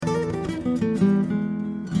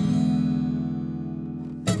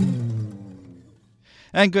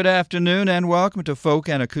And good afternoon and welcome to Folk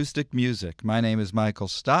and Acoustic Music. My name is Michael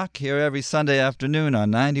Stock, here every Sunday afternoon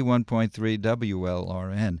on 91.3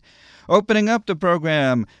 WLRN. Opening up the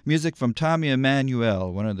program, music from Tommy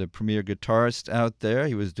Emmanuel, one of the premier guitarists out there.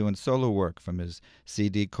 He was doing solo work from his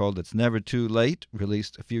CD called It's Never Too Late,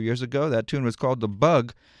 released a few years ago. That tune was called The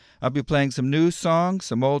Bug. I'll be playing some new songs,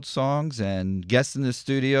 some old songs, and guests in the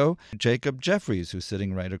studio, Jacob Jeffries, who's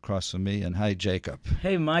sitting right across from me. And hi, Jacob.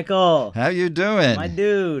 Hey, Michael. How you doing? My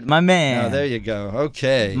dude. My man. Oh, there you go.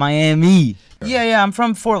 Okay. Miami. Yeah, I'm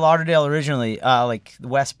from Fort Lauderdale originally, like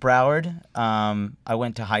West Broward. I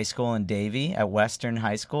went to high school in Davie at Western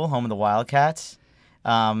High School, home of the Wildcats.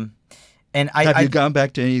 And Have you gone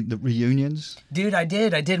back to any of the reunions? Dude, I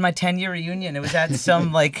did. I did my 10-year reunion. It was at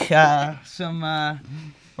some,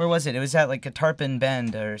 where was it? It was at like a Tarpon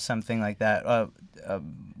Bend or something like that, a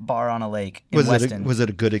bar on a lake in Weston. Was it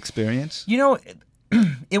a good experience? You know,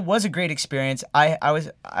 it was a great experience. I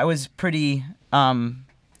was pretty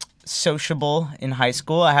sociable in high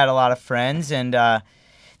school. I had a lot of friends, and the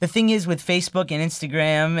thing is with Facebook and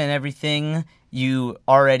Instagram and everything, you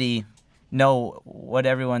already know what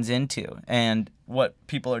everyone's into and what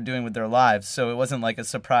people are doing with their lives. So it wasn't like a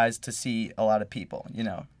surprise to see a lot of people, you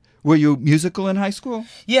know. Were you musical in high school?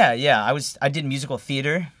 Yeah. I did musical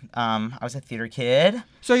theater. I was a theater kid.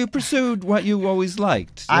 So you pursued what you always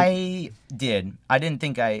liked? I did. I didn't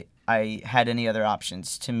think I had any other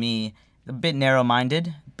options. To me, a bit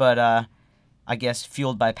narrow-minded, but I guess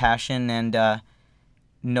fueled by passion and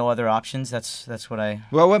no other options. That's what I...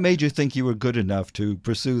 Well, what made you think you were good enough to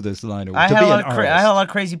pursue this line of work? I had a lot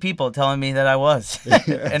of crazy people telling me that I was. Yes.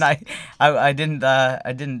 And I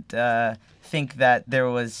didn't think that there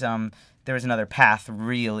was another path,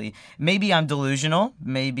 really. Maybe I'm delusional.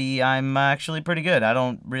 Maybe I'm actually pretty good. I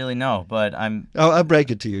don't really know, but I'm... I'll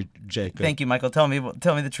break it to you, Jacob. Thank you, Michael. Tell me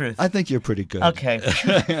the truth. I think you're pretty good. Okay.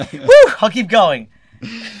 Woo! I'll keep going.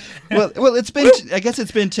 Well, it's been. I guess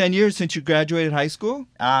it's been 10 years since you graduated high school.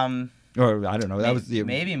 Or I don't know. That was the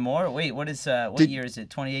maybe more. Wait, what year is it?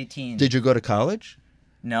 2018. Did you go to college?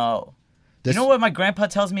 No. You know what my grandpa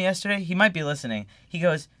tells me yesterday? He might be listening. He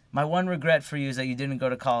goes, "My one regret for you is that you didn't go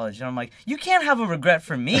to college." And I'm like, "You can't have a regret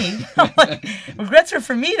for me." I'm like, regrets are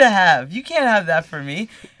for me to have. You can't have that for me.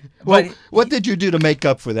 Well, what did you do to make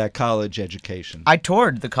up for that college education? I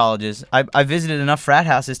toured the colleges. I visited enough frat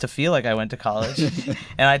houses to feel like I went to college.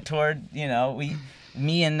 And I toured, you know,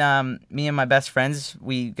 me and my best friends,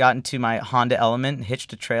 we got into my Honda Element,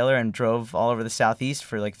 hitched a trailer, and drove all over the Southeast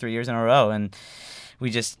for like 3 years in a row. And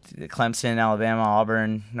we just, Clemson, Alabama,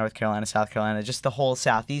 Auburn, North Carolina, South Carolina, just the whole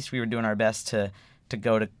Southeast, we were doing our best to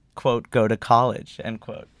go to, quote, go to college, end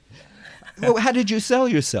quote. Well, how did you sell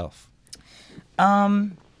yourself?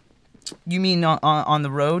 You mean on the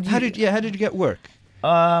road? How did you get work?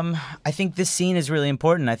 I think this scene is really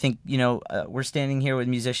important. I think, you know, we're standing here with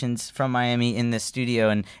musicians from Miami in this studio,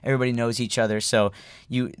 and everybody knows each other. So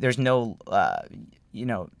there's no,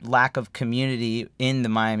 lack of community in the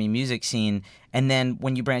Miami music scene. And then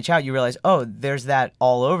when you branch out, you realize, oh, there's that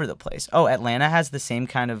all over the place. Oh, Atlanta has the same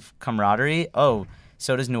kind of camaraderie. Oh,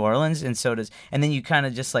 so does New Orleans, and then you kind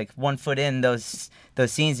of just like one foot in those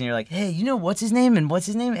scenes, and you're like, hey, you know what's his name?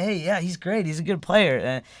 Hey, yeah, he's great. He's a good player.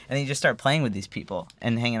 And then you just start playing with these people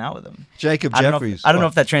and hanging out with them. Jacob Jeffries. I don't know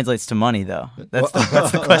if that translates to money, though. That's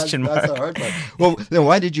the question mark. That's the hard part. Well, then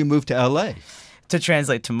why did you move to L.A.? To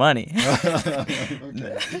translate to money.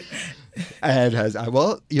 Okay. And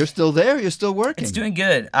you're still there. You're still working. It's doing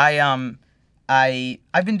good. I've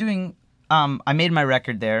been doing. I made my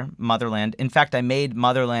record there, Motherland. In fact, I made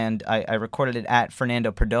Motherland. I recorded it at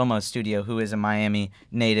Fernando Perdomo's studio, who is a Miami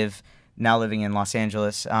native, now living in Los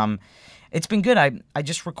Angeles. It's been good. I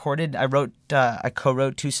just recorded. I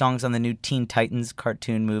co-wrote 2 songs on the new Teen Titans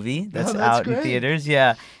cartoon movie that's out great. In theaters.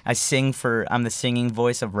 Yeah, I'm the singing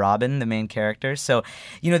voice of Robin, the main character. So,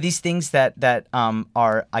 you know, these things that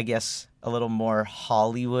are, I guess, a little more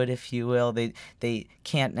Hollywood, if you will. They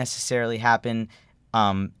can't necessarily happen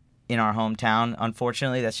in our hometown.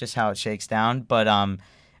 Unfortunately, that's just how it shakes down. But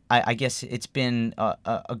I guess it's been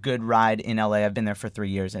a good ride in LA. I've been there for 3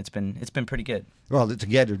 years, and it's been pretty good. Well, to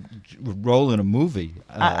get a role in a movie.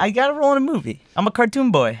 I got a role in a movie. I'm a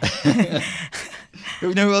cartoon boy.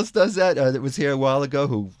 You know who else does that? That was here a while ago,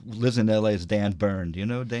 who lives in L.A. is Dan Byrne. Do you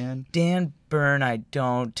know Dan? Dan Byrne, I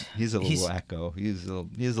don't. He's a little wacko. He's a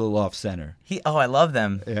little off center. I love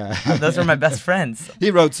them. Yeah, those are my best friends.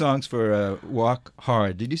 He wrote songs for Walk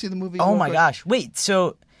Hard. Did you see the movie? Oh my gosh! Wait,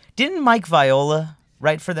 so didn't Mike Viola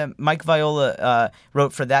write for them? Mike Viola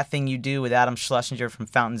wrote for That Thing You Do with Adam Schlesinger from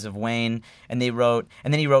Fountains of Wayne, and then he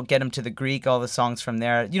wrote Get Him to the Greek, all the songs from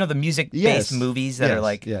there. You know, the music-based movies that are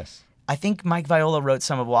like. Yes. I think Mike Viola wrote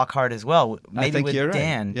some of Walk Hard as well. Maybe I think with you're right.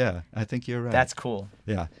 Dan. Yeah, I think you're right. That's cool.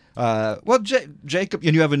 Yeah. Well, Jacob,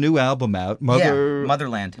 and you have a new album out,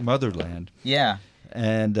 Motherland. Motherland. Yeah.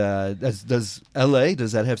 And does L.A.,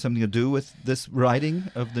 does that have something to do with this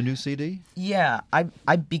writing of the new CD? Yeah,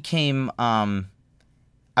 I became, I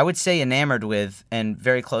would say, enamored with and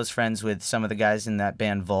very close friends with some of the guys in that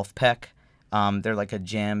band Wolfpack. They're like a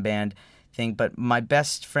jam band thing. But my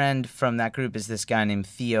best friend from that group is this guy named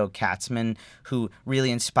Theo Katzman, who really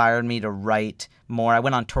inspired me to write more. I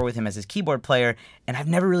went on tour with him as his keyboard player, and I've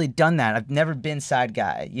never really done that. I've never been side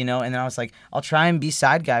guy, you know? And then I was like, I'll try and be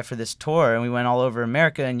side guy for this tour. And we went all over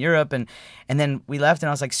America and Europe, and then we left, and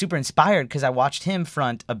I was like super inspired because I watched him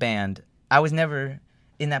front a band. I was never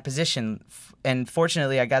in that position, and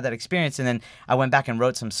fortunately I got that experience, and then I went back and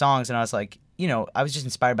wrote some songs, and I was like, you know, I was just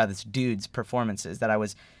inspired by this dude's performances that I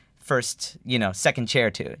was first, you know, second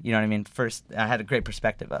chair to, you know what I mean? First, I had a great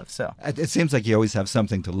perspective of, so. It seems like you always have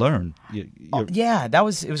something to learn. Yeah, it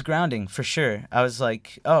was grounding, for sure. I was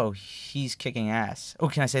like, oh, he's kicking ass. Oh,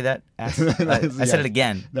 can I say that? Ass? I said it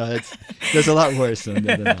again. No, there's a lot worse than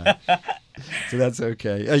that. So that's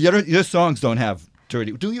okay. Your songs don't have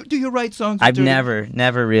dirty. Do you write songs with I've dirty?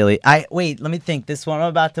 never really. Wait, let me think. This one I'm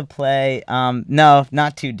about to play, no,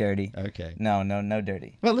 not too dirty. Okay. No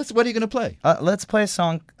dirty. Well, what are you going to play? Let's play a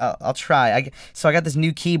song. I'll try. I got this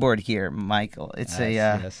new keyboard here, Michael. It's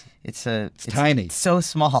yes. It's tiny. It's so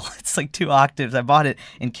small. It's like 2 octaves. I bought it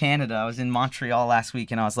in Canada. I was in Montreal last week,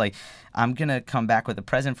 and I was like, I'm going to come back with a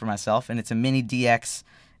present for myself, and it's a mini DX.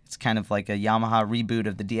 It's kind of like a Yamaha reboot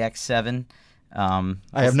of the DX7. I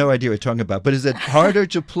have no idea what you're talking about, but is it harder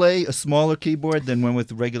to play a smaller keyboard than one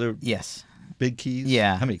with regular big keys?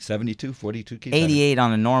 Yeah. How many? 72, 42 keys? 88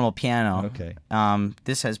 on a normal piano. Okay.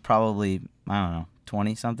 This has probably, I don't know,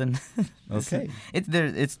 20 something. Okay.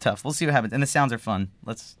 It's tough. We'll see what happens. And the sounds are fun.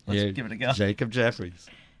 Let's give it a go. Jacob Jeffries.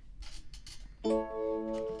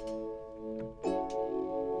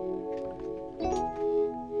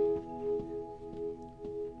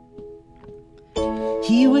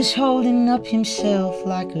 He was holding up himself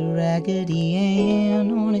like a Raggedy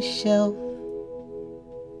Ann on a shelf,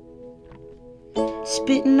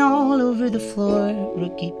 spitting all over the floor.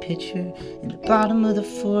 Rookie pitcher in the bottom of the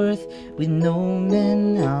 4th with no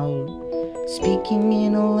men out, speaking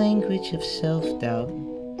in a language of self-doubt.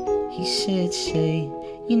 He said, say,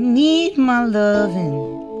 you need my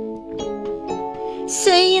lovin'.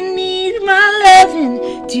 Say you need my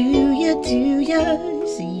lovin'. Do ya,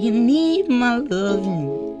 say you need my lovin'.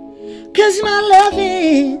 'Cause my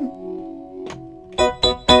lovin'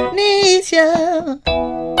 needs ya.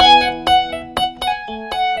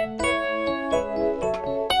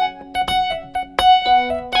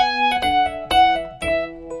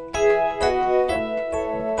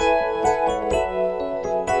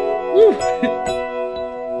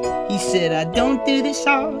 He said, I don't do this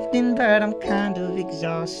often, but I'm kind of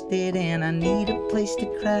exhausted and I need a place to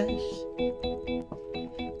crash.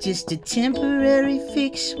 Just a temporary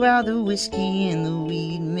fix while the whiskey and the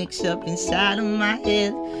weed mix up inside of my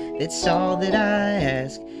head. That's all that I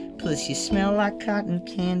ask. Plus you smell like cotton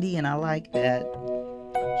candy and I like that.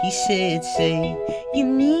 He said, say you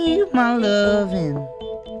need my lovin'.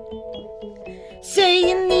 Say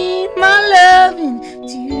you need my lovin'.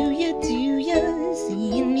 Do ya, say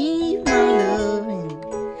you need my lovin'.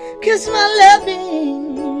 'Cause my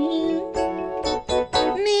lovin'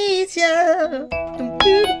 needs ya.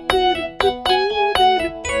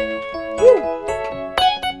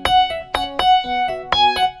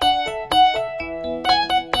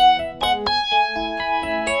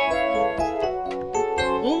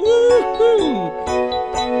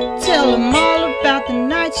 Tell them all about the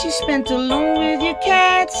nights you spent alone with your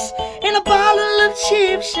cats and a bottle of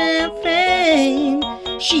cheap champagne.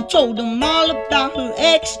 She told them all about her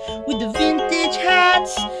ex with the vintage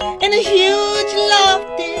hats and a huge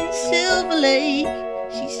loft in Silver Lake.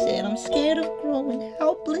 She said, I'm scared of growing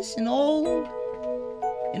helpless and old,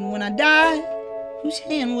 and when I die, whose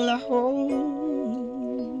hand will I hold?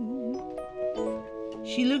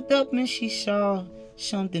 She looked up and she saw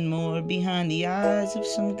something more behind the eyes of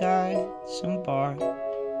some guy, some bar.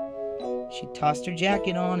 She tossed her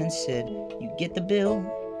jacket on and said, you get the bill,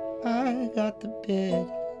 I got the bed.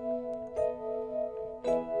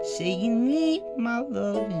 Say you need my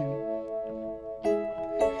lovin'.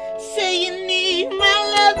 Say you need my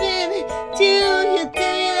lovin'. Do you?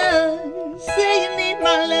 Say you need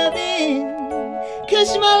my lovin'.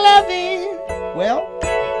 'Cause my lovin', well,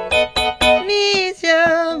 needs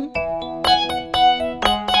you.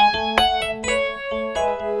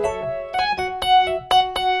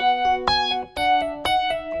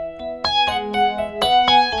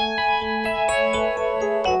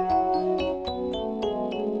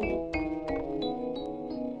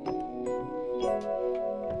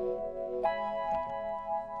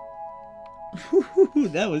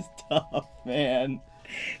 That was tough, man.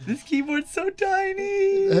 This keyboard's so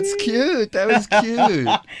tiny. That's cute. That was cute.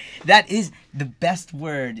 That is the best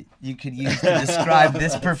word you could use to describe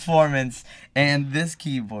this performance and this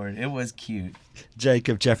keyboard. It was cute.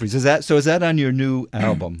 Jacob Jeffries. Is that on your new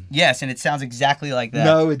album? Yes, and it sounds exactly like that.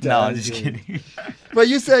 No, it doesn't. No, I'm just kidding. Well,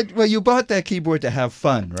 you said, you bought that keyboard to have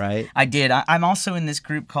fun, right? I did. I'm also in this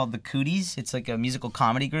group called the Cooties. It's like a musical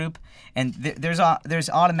comedy group, and there's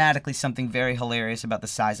automatically something very hilarious about the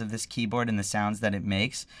size of this keyboard and the sounds that it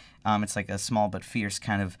makes. It's like a small but fierce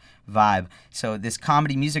kind of vibe. So this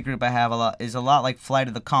comedy music group I have is a lot like Flight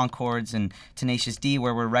of the Conchords and Tenacious D,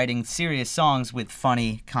 where we're writing serious songs with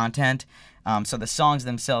funny content. So the songs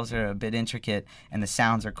themselves are a bit intricate and the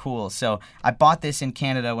sounds are cool. So I bought this in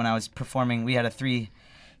Canada when I was performing. We had a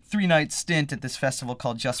three-night stint at this festival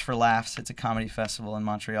called Just for Laughs. It's a comedy festival in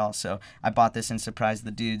Montreal. So I bought this and surprised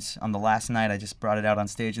the dudes on the last night. I just brought it out on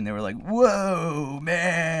stage and they were like, "Whoa,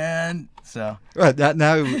 man!" So right,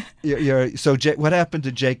 now what happened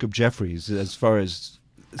to Jacob Jeffries as far as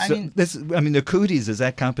the Cooties, is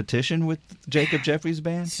that competition with Jacob Jeffries'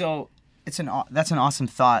 band? So that's an awesome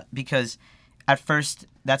thought, because at first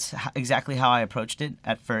that's exactly how I approached it.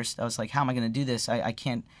 At first I was like, how am I going to do this? I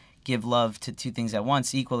can't give love to two things at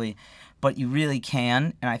once equally, but you really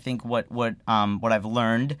can. And I think what I've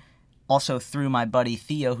learned also through my buddy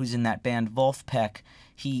Theo, who's in that band Wolfpack,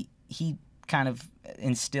 he kind of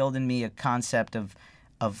instilled in me a concept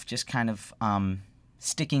of just kind of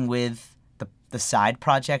sticking with the side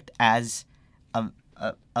project as a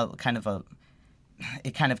kind of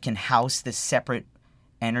it kind of can house this separate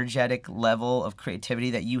energetic level of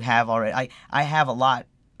creativity that you have already. I have a lot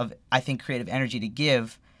of, I think, creative energy to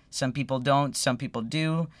give. Some people don't, some people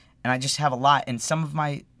do, and I just have a lot. And some of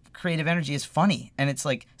my creative energy is funny, and it's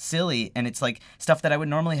like silly, and it's like stuff that I would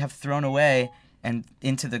normally have thrown away and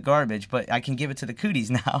into the garbage, but I can give it to the Cooties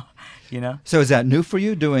now, you know? So is that new for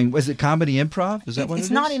you? Was it comedy improv? Is that what it is?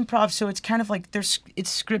 It's not improv, so it's kind of like it's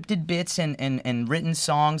scripted bits and written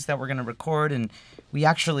songs that we're going to record, and we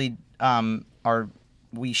actually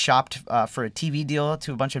we shopped for a TV deal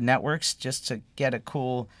to a bunch of networks just to get a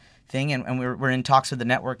cool thing, and we're in talks with the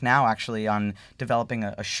network now actually on developing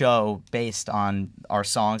a show based on our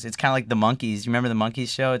songs. It's kind of like the Monkees. You remember the Monkees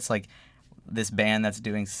show? It's like this band that's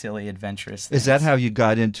doing silly, adventurous things. Is that how you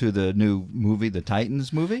got into the new movie, the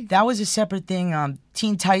Titans movie? That was a separate thing.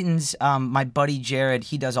 Teen Titans, my buddy Jared,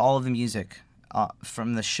 he does all of the music.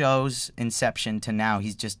 From the show's inception to now,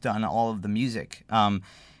 he's just done all of the music.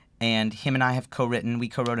 And him and I have co-written. We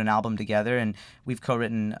co-wrote an album together, and we've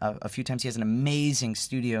co-written a few times. He has an amazing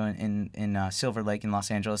studio in Silver Lake in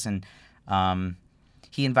Los Angeles, and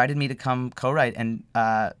he invited me to come co-write. And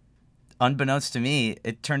unbeknownst to me,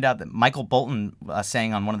 it turned out that Michael Bolton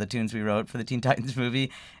sang on one of the tunes we wrote for the Teen Titans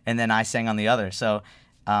movie, and then I sang on the other. So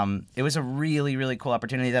it was a really, really cool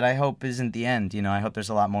opportunity that I hope isn't the end. You know, I hope there's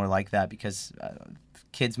a lot more like that, because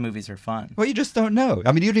kids' movies are fun. Well, you just don't know.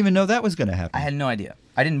 I mean, you didn't even know that was going to happen. I had no idea.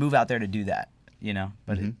 I didn't move out there to do that, you know,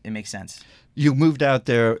 but it makes sense. You moved out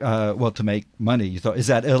there, to make money. You thought, is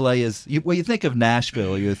that L.A. you think of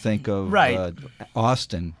Nashville, you think of right.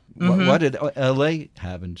 Austin. Mm-hmm. What did L.A.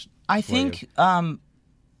 have in I think I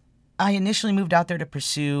initially moved out there to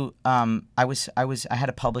pursue. I had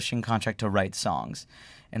a publishing contract to write songs,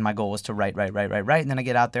 and my goal was to write. And then I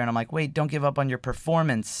get out there and I'm like, wait, don't give up on your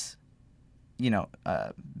performance,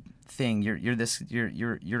 thing.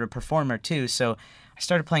 You're a performer too. So I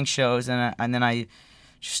started playing shows, and then I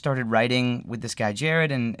just started writing with this guy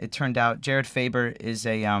Jared, and it turned out Jared Faber is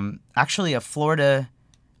actually a Florida.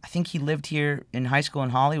 I think he lived here in high school in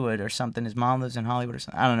Hollywood or something. His mom lives in Hollywood or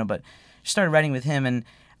something. I don't know, but I started writing with him, and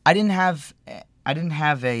I didn't have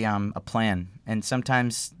a plan. And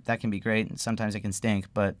sometimes that can be great, and sometimes it can stink.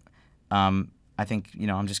 But I think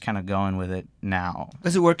I'm just kind of going with it now.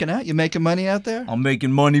 Is it working out? You making money out there? I'm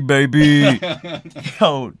making money, baby.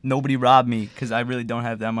 Yo, nobody robbed me, because I really don't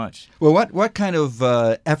have that much. Well, what kind of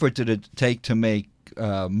effort did it take to make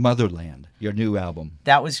Motherland, your new album?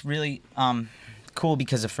 That was really cool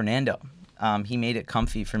because of Fernando. He made it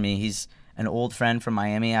comfy for me. He's an old friend from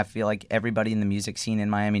Miami. I feel like everybody in the music scene in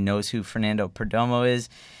Miami knows who Fernando Perdomo is.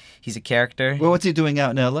 He's a character. Well, what's he doing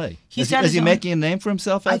out in L.A.? Is he making a name for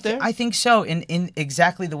himself out there? I think so, in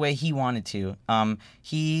exactly the way he wanted to.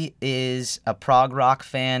 He is a prog rock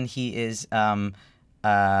fan. He is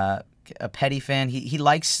a Petty fan. He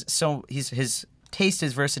likes, so his taste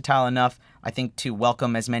is versatile enough, I think, to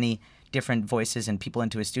welcome as many different voices and people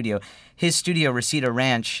into his studio. His studio, Reseda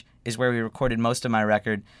Ranch, is where we recorded most of my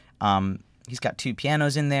record. He's got 2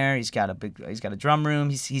 pianos in there. He's got a drum room.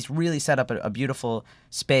 He's really set up a beautiful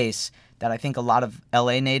space that I think a lot of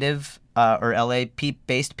LA native or LA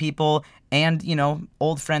based people, and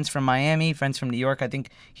old friends from Miami, friends from New York. I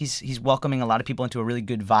think he's welcoming a lot of people into a really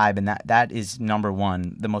good vibe, and that is number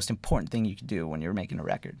one, the most important thing you can do when you're making a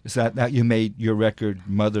record. Is that you made your record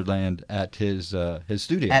Motherland at his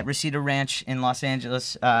studio? At Reseda Ranch in Los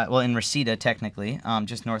Angeles, in Reseda technically,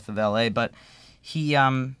 just north of LA, but he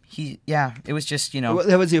it was just Well,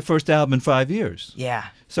 that was your first album in 5 years. Yeah.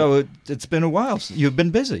 So it's been a while. You've been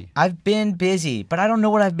busy. I've been busy, but I don't know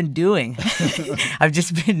what I've been doing. I've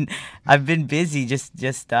been busy, just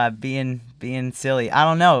being silly. I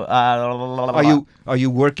don't know. Are you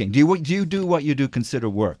working? Do you do what you do consider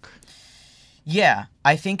work? Yeah,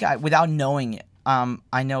 I think without knowing it,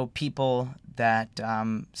 I know people that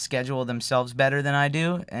schedule themselves better than I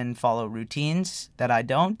do and follow routines that I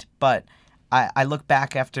don't, but I look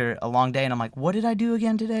back after a long day and I'm like, what did I do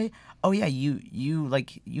again today? Oh yeah,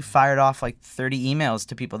 you fired off like 30 emails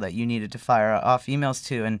to people that you needed to fire off emails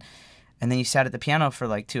to, and then you sat at the piano for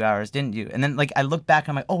like 2 hours, didn't you? And then like I look back,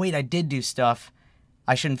 I'm like, oh wait, I did do stuff.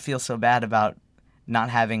 I shouldn't feel so bad about not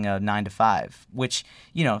having a 9 to 5, which,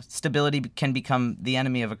 stability can become the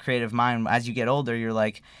enemy of a creative mind. As you get older, you're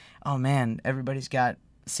like, oh man, everybody's got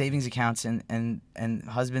savings accounts and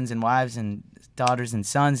husbands and wives and daughters and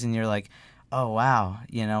sons, and you're like, oh wow,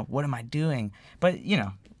 what am I doing? But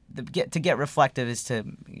to get reflective is to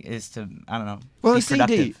I don't know. Well,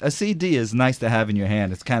 be a CD is nice to have in your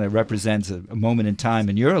hand. It kind of represents a moment in time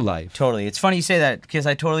in your life. Totally. It's funny you say that because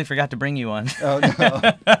I totally forgot to bring you one. Oh no.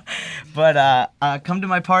 But come to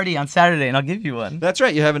my party on Saturday and I'll give you one. That's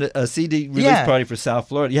right. You're having a CD release party for South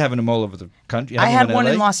Florida. You're having them all over the country. I had one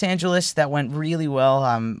in Los Angeles that went really well.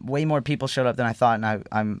 Way more people showed up than I thought, and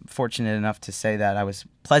I'm fortunate enough to say that I was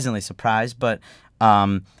pleasantly surprised. But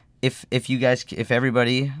if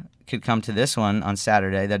everybody could come to this one on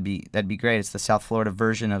Saturday, that'd be great. It's the South Florida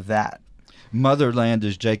version of that. Motherland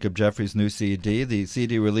is Jacob Jeffries' new CD. The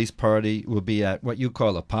CD release party will be at what you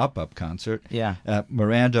call a pop-up concert. Yeah. At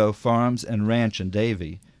Mirando Farms and Ranch in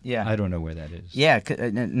Davie. Yeah. I don't know where that is. Yeah,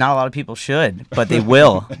 not a lot of people should, but they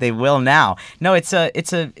will. They will now. No, it's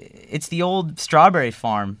the old strawberry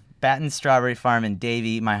farm. Batten's Strawberry Farm in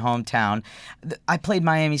Davie, my hometown. I played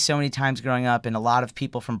Miami so many times growing up, and a lot of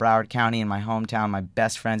people from Broward County in my hometown, my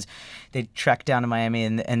best friends, they trek down to Miami,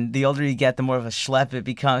 and the older you get, the more of a schlep it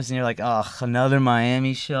becomes, and you're like, oh, another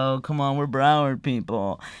Miami show? Come on, we're Broward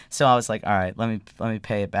people. So I was like, all right, let me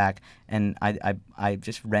pay it back, and I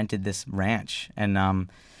just rented this ranch, and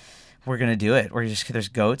we're gonna do it. There's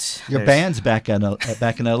goats. Your band's back in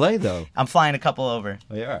LA though. I'm flying a couple over.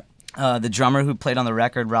 Oh, you are. The drummer who played on the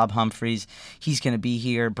record, Rob Humphreys, he's going to be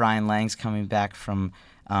here. Brian Lang's coming back from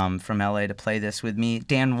LA to play this with me.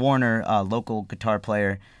 Dan Warner, local guitar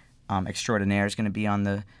player extraordinaire, is going to be on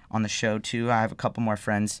the show too. I have a couple more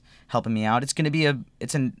friends helping me out. It's going to be a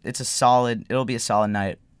solid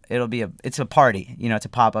night. It's a party. It's a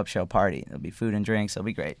pop-up show party. There'll be food and drinks. It'll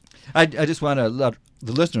be great. I just want to let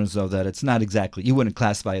the listeners know that it's not exactly, you wouldn't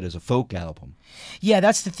classify it as a folk album. Yeah,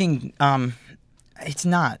 that's the thing. It's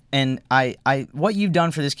not. And what you've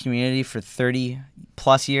done for this community for 30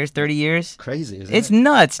 years. Crazy, isn't it? It's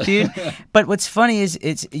nuts, dude. But what's funny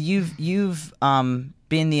is you've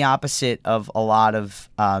been the opposite of a lot of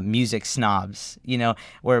music snobs,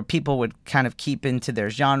 where people would kind of keep into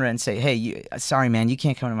their genre and say, hey, sorry, man, you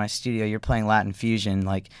can't come to my studio. You're playing Latin fusion.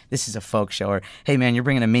 Like, this is a folk show. Or, hey, man, you're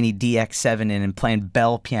bringing a mini DX7 in and playing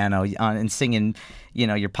bell piano and singing,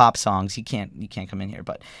 your pop songs. You can't come in here.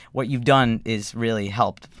 But what you've done is really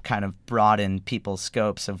helped kind of broaden people's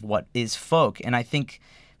scopes of what is folk. And I think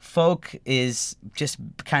folk is just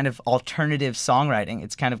kind of alternative songwriting.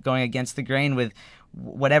 It's kind of going against the grain with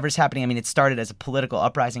whatever's happening. I mean, it started as a political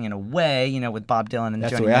uprising in a way, with Bob Dylan and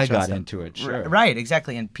that's Joni the way I Mitchell got into it. Sure, right,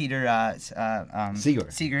 exactly, and Peter Seeger,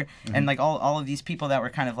 mm-hmm. and like all of these people that were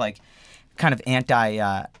kind of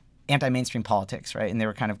anti-mainstream politics, right? And they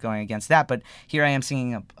were kind of going against that. But here I am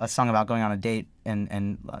singing a song about going on a date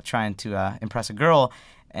and trying to impress a girl,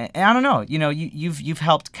 and I don't know, you've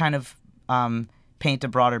helped kind of paint a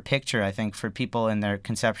broader picture, I think, for people in their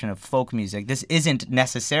conception of folk music. This isn't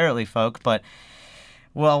necessarily folk, but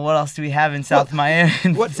well, what else do we have in South Miami,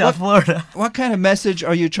 South Florida? What kind of message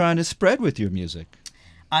are you trying to spread with your music?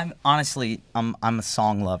 I'm a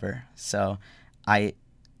song lover, so the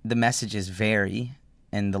messages vary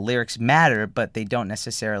and the lyrics matter, but they don't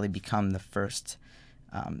necessarily become the first,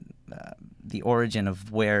 the origin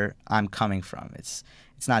of where I'm coming from. It's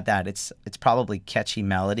not that. It's probably catchy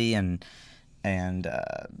melody and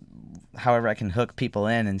however I can hook people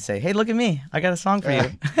in and say, hey, look at me, I got a song for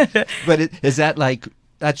you. But is that like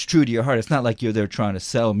that's true to your heart. It's not like you're there trying to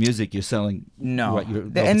sell music. You're selling No, what's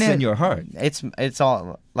in your heart. It's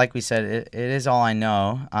all, like we said. It is all I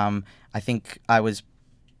know. I think I was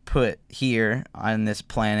put here on this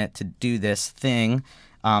planet to do this thing,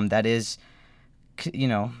 that is,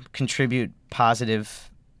 contribute positive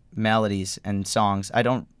melodies and songs.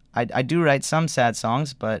 I do write some sad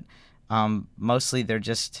songs, but mostly they're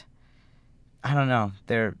just, I don't know.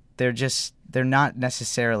 They're not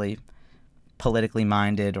necessarily politically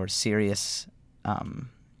minded or serious. I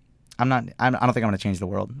don't think I'm going to change the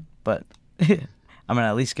world, but I'm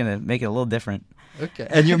at least going to make it a little different. Okay,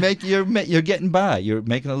 and you're getting by. You're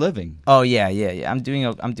making a living. Oh yeah. I'm doing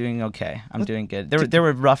okay. I'm doing good. There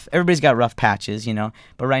were rough. Everybody's got rough patches,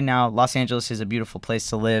 But right now, Los Angeles is a beautiful place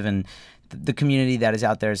to live, and the community that is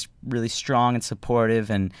out there is really strong and supportive.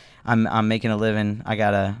 And I'm making a living. I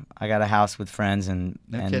got a house with friends and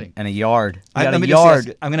a yard. I'm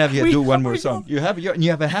gonna have you do one more song. You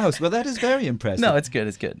have a house. Well, that is very impressive. No, it's good.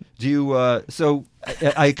 It's good. Do you? So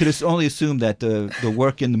I could only assume that the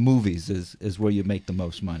work in the movies is where you make the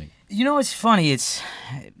most money. It's funny.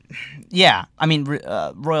 Yeah. I mean,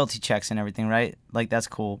 royalty checks and everything, right? Like, that's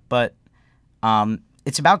cool. But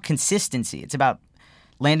it's about consistency. It's about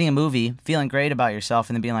landing a movie, feeling great about yourself,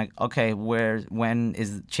 and then being like, okay, when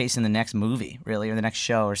is chasing the next movie, really, or the next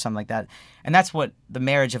show or something like that. And that's what the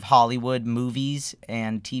marriage of Hollywood, movies,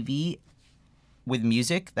 and TV with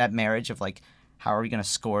music, that marriage of like, how are we going to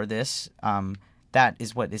score this? That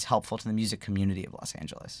is what is helpful to the music community of Los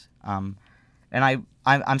Angeles. And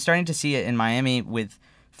I'm starting to see it in Miami with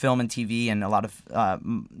film and TV and a lot of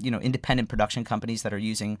independent production companies that are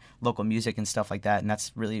using local music and stuff like that, and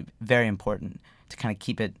that's really very important to kind of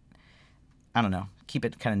keep it kind of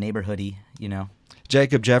neighborhoody,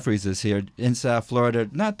 Jacob Jeffries is here in South Florida,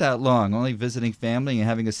 not that long, only visiting family and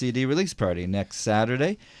having a CD release party next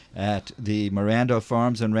Saturday at the Miranda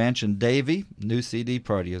Farms and Ranch in Davie. The new CD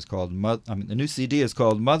is called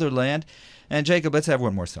Motherland. And Jacob, let's have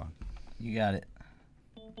one more song. You got it.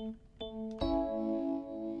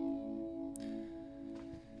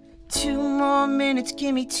 Two more minutes,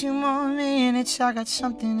 give me 2 more minutes, I got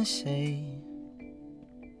something to say.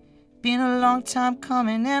 Been a long time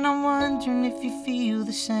coming and I'm wondering if you feel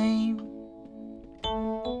the same.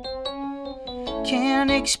 Can't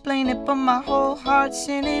explain it, but my whole heart's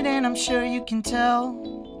in it and I'm sure you can tell.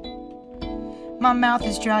 My mouth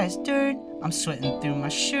is dry as dirt, I'm sweating through my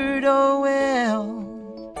shirt, oh well.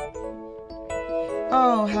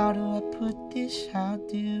 Oh, how do I put this? How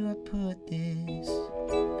do I put this?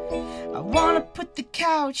 I wanna put the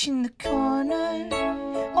couch in the corner,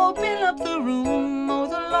 open up the room, mow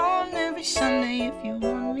the lawn every Sunday if you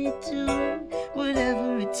want me to,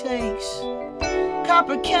 whatever it takes.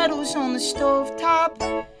 Copper kettles on the stovetop,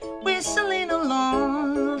 whistling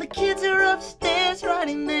along. The kids are upstairs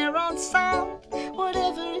writing their own song,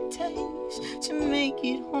 whatever it takes to make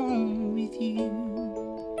it home with you.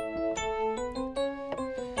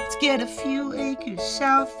 Get a few acres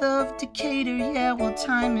south of Decatur, yeah, we'll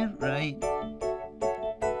time it right.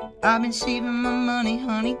 I've been saving my money,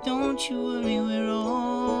 honey, don't you worry, we're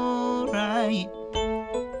alright.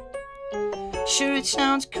 Sure, it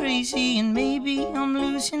sounds crazy and maybe I'm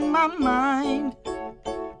losing my mind,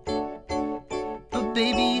 but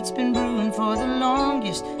baby, it's been brewing for the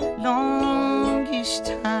longest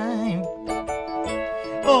time.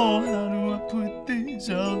 Oh, how do I put this?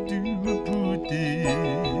 How do I put this?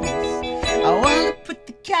 I wanna put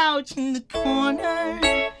the couch in the corner,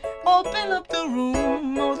 open up the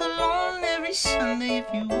room, mow the lawn every Sunday if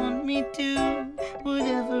you want me to,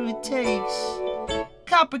 whatever it takes.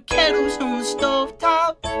 Copper kettles on the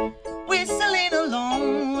stovetop, whistling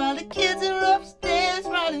along while the kids are upstairs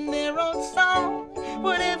writing their own song,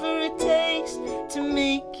 whatever it takes to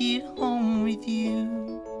make it home with you.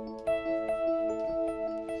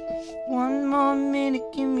 One more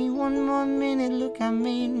minute, give me 1 more minute, look, I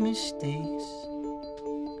made mistakes.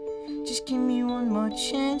 Just give me 1 more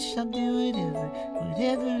chance, I'll do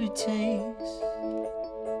whatever it takes.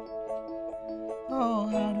 Oh,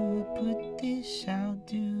 how do I put this? How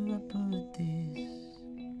do I put this?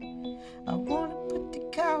 I wanna put the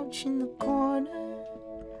couch in the corner,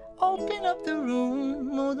 open up the room,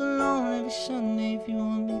 mow the lawn every Sunday if you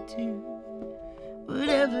want me to,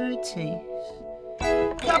 whatever it takes.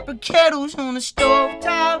 Copper kettles on the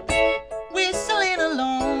stovetop, whistling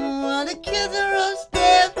along while the kids are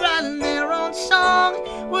upstairs writing their own song,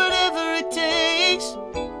 whatever it takes.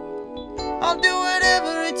 I'll do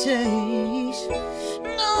whatever it takes.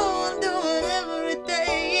 No, I'll do whatever it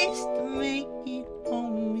takes to make it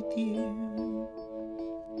home with you.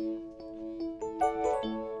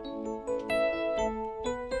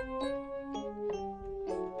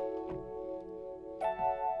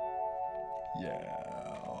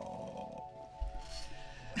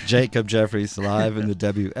 Jacob Jeffries live in the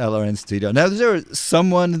WLRN studio. Now, is there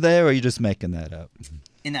someone there, or are you just making that up?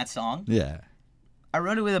 In that song? Yeah. I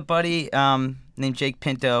wrote it with a buddy named Jake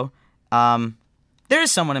Pinto. There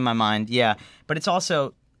is someone in my mind, yeah. But it's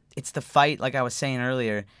the fight, like I was saying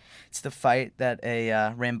earlier. It's the fight that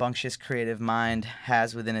a rambunctious creative mind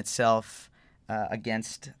has within itself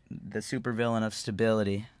against the supervillain of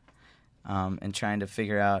stability, and trying to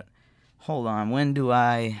figure out, hold on, when do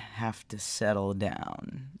I have to settle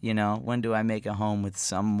down? You know, when do I make a home with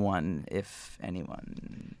someone, if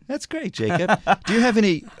anyone? That's great, Jacob. Do you have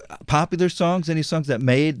any popular songs, any songs that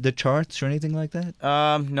made the charts or anything like that?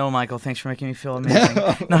 No, Michael, thanks for making me feel amazing.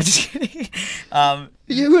 No, I'm just kidding.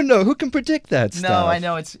 You would know. Who can predict that stuff? No, I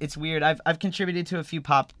know. It's weird. I've contributed to a few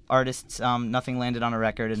pop artists. Nothing landed on a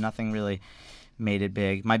record, and nothing really made it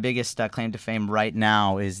big. My biggest claim to fame right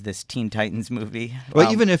now is this Teen Titans movie.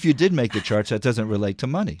 Well, even if you did make the charts, that doesn't relate to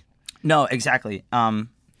money. No, exactly.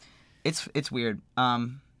 It's weird.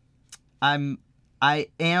 I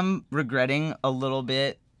am regretting a little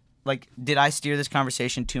bit. Like, did I steer this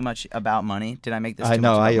conversation too much about money? Did I make this too much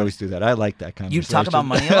about money? I always do that. I like that conversation. You talk about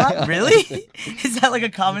money a lot? Really? Is that like a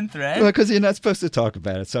common thread? Well, because you're not supposed to talk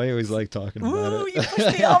about it, so I always like talking about it. Ooh, you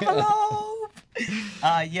pushed the envelope!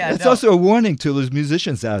 Yeah, it's also a warning to those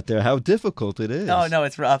musicians out there how difficult it is. Oh, no,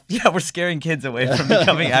 it's rough. Yeah, we're scaring kids away from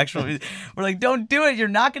becoming actual musicians. We're like, don't do it. You're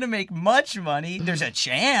not going to make much money. There's a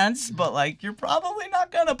chance, but like, you're probably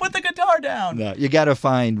not going to put the guitar down. No, you got to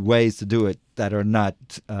find ways to do it that are not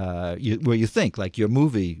where you think, like your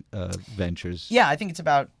movie ventures. Yeah, I think it's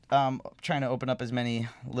about trying to open up as many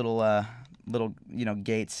little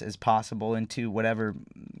gates as possible into whatever.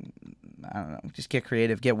 I don't know, just get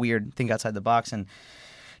creative, get weird, think outside the box, and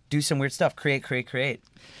do some weird stuff. Create.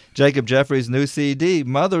 Jacob Jeffries' new CD,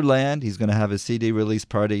 Motherland. He's going to have a CD release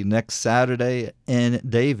party next Saturday in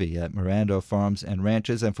Davie at Mirando Farms and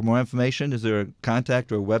Ranches. And for more information, is there a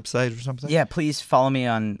contact or a website or something? Yeah, please follow me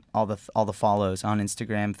on all the follows on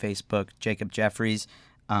Instagram, Facebook, Jacob Jeffries.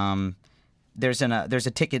 There's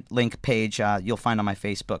a ticket link page you'll find on my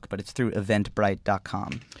Facebook, but it's through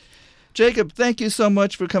eventbrite.com. Jacob, thank you so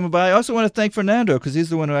much for coming by. I also want to thank Fernando because he's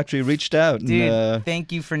the one who actually reached out. Dude,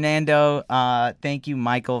 thank you, Fernando. Thank you,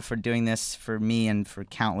 Michael, for doing this for me and for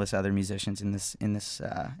countless other musicians in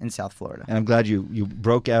South Florida. And I'm glad you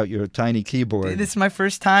broke out your tiny keyboard. This is my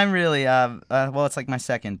first time, really. Well, it's like my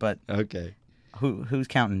second, but okay. Who's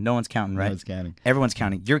counting? No one's counting, right? No one's counting. Everyone's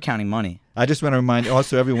counting. You're counting money. I just want to remind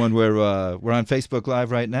also everyone we're on Facebook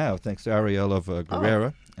Live right now, thanks to Ariel of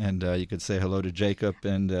Guerrera, and you could say hello to Jacob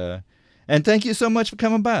and thank you so much for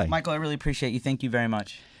coming by. Michael, I really appreciate you. Thank you very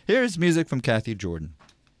much. Here is music from Kathy Jordan.